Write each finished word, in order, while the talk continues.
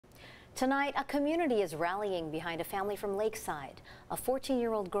Tonight, a community is rallying behind a family from Lakeside. A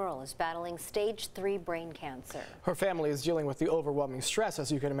 14-year-old girl is battling stage 3 brain cancer. Her family is dealing with the overwhelming stress,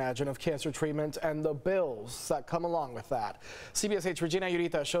 as you can imagine, of cancer treatment and the bills that come along with that. CBS 8's Regina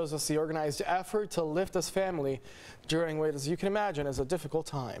Yurita shows us the organized effort to lift this family during what, as you can imagine, is a difficult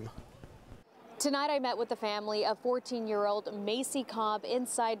time. Tonight I met with the family of 14-year-old Macie Cobb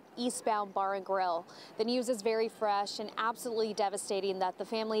inside Eastbound Bar and Grill. The news is very fresh and absolutely devastating that the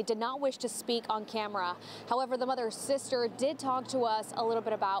family did not wish to speak on camera. However, the mother's sister did talk to us a little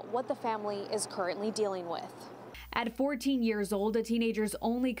bit about what the family is currently dealing with. At 14 years old, a teenager's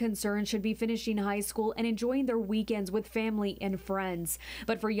only concern should be finishing high school and enjoying their weekends with family and friends.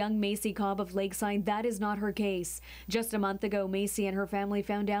 But for young Macie Cobb of Lakeside, that is not her case. Just a month ago, Macie and her family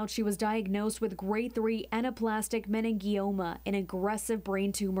found out she was diagnosed with grade 3 anaplastic meningioma, an aggressive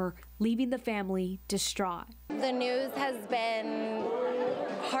brain tumor, leaving the family distraught. The news has been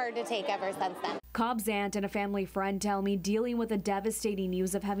hard to take ever since then. Cobb's aunt and a family friend tell me dealing with the devastating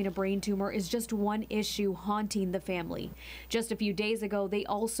news of having a brain tumor is just one issue haunting the family. Just a few days ago, they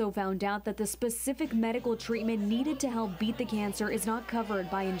also found out that the specific medical treatment needed to help beat the cancer is not covered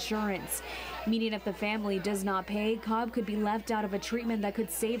by insurance, meaning if the family does not pay, Cobb could be left out of a treatment that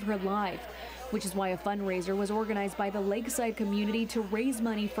could save her life, which is why a fundraiser was organized by the Lakeside community to raise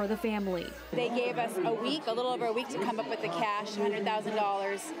money for the family. They gave us a little over a week to come up with the cash,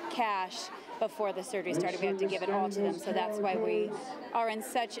 $100,000 cash before the surgery started. We had to give it all to them, so that's why we are in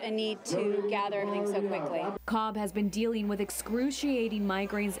such a need to gather everything so quickly. Cobb has been dealing with excruciating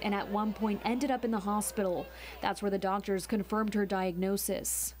migraines and at one point ended up in the hospital. That's where the doctors confirmed her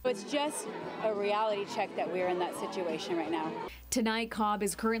diagnosis. It's just a reality check that we're in that situation right now. Tonight, Cobb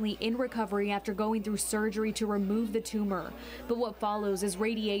is currently in recovery after going through surgery to remove the tumor. But what follows is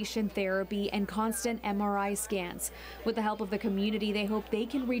radiation therapy and constant MRI scans. With the help of the community, they hope they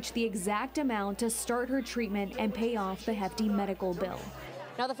can reach the exact amount to start her treatment and pay off the hefty medical bill.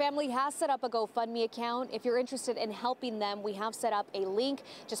 Now, the family has set up a GoFundMe account. If you're interested in helping them, we have set up a link.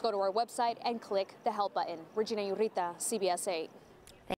 Just go to our website and click the help button. Regina Yurita, CBS 8.